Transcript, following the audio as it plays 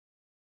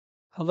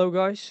Hello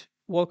guys,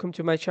 welcome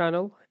to my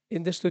channel.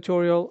 In this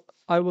tutorial,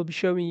 I will be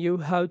showing you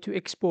how to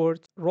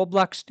export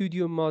Roblox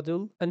Studio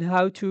model and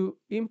how to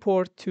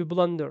import to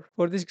Blender.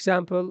 For this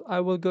example, I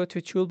will go to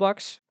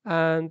Toolbox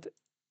and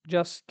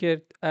just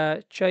get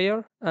a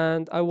chair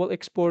and I will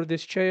export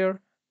this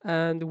chair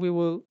and we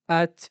will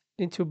add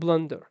into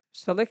Blender.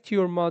 Select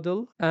your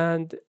model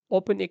and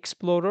open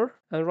Explorer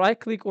and right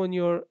click on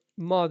your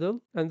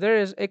model and there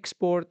is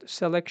export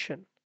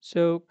selection.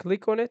 So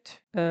click on it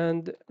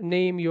and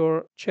name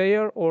your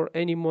chair or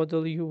any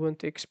model you want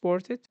to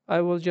export it. I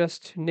will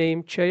just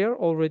name chair.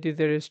 Already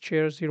there is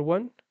chair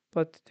 01,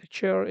 but the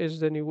chair is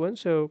the new one.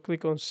 So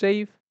click on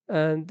save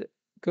and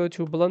go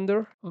to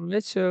Blender.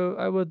 Alright, so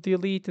I will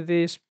delete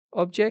these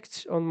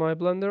objects on my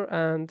Blender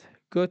and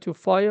go to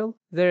file.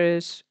 There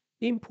is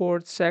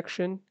import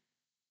section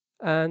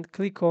and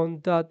click on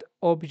dot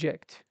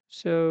object.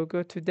 So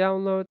go to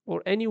download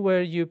or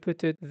anywhere you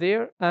put it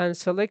there and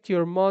select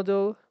your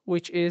model,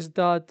 which is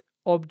dot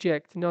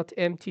object, not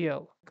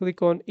MTL.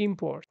 Click on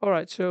import. All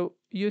right, so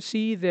you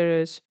see there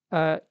is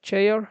a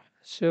chair.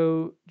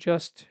 So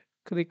just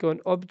click on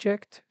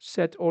object,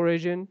 set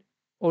origin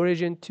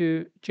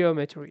to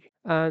geometry.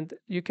 And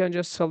you can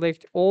just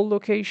select all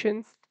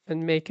locations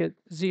and make it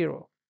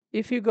 0.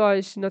 If you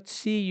guys not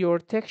see your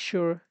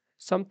texture,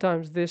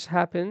 sometimes this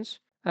happens,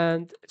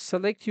 and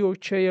select your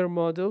chair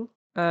model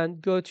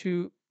and go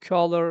to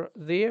color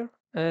there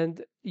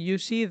and you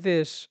see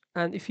this,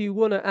 and if you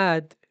want to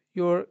add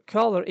your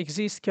color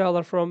exist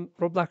color from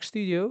Roblox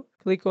Studio,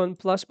 click on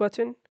plus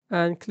button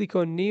and click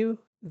on new.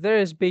 There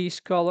is base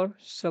color,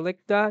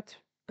 select that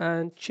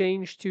and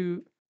change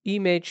to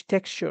image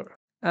texture.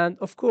 And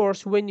of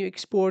course, when you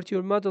export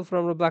your model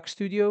from Roblox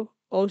Studio,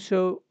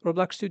 also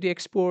Roblox Studio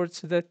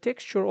exports the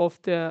texture of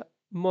the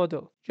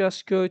model.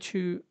 Just go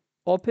to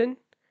open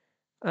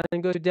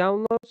and go to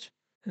downloads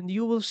and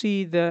you will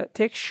see the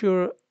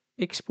texture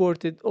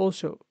exported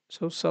also.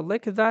 So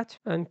select that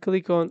and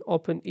click on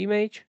open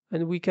image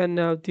and we can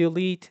now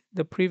delete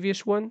the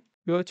previous one.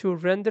 Go to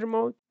render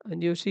mode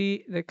and you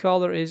see the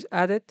color is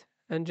added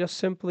and just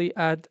simply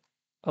add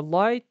a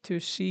light to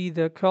see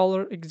the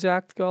color,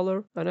 exact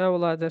color, and I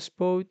will add a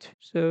spot.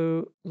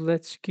 So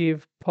let's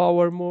give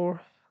power more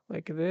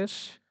like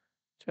this.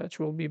 That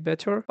will be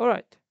better. All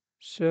right.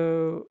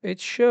 So it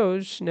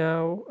shows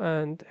now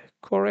and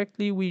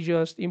correctly we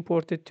just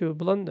imported to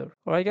Blender.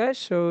 Alright guys,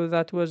 so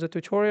that was the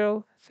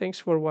tutorial. Thanks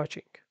for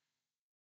watching.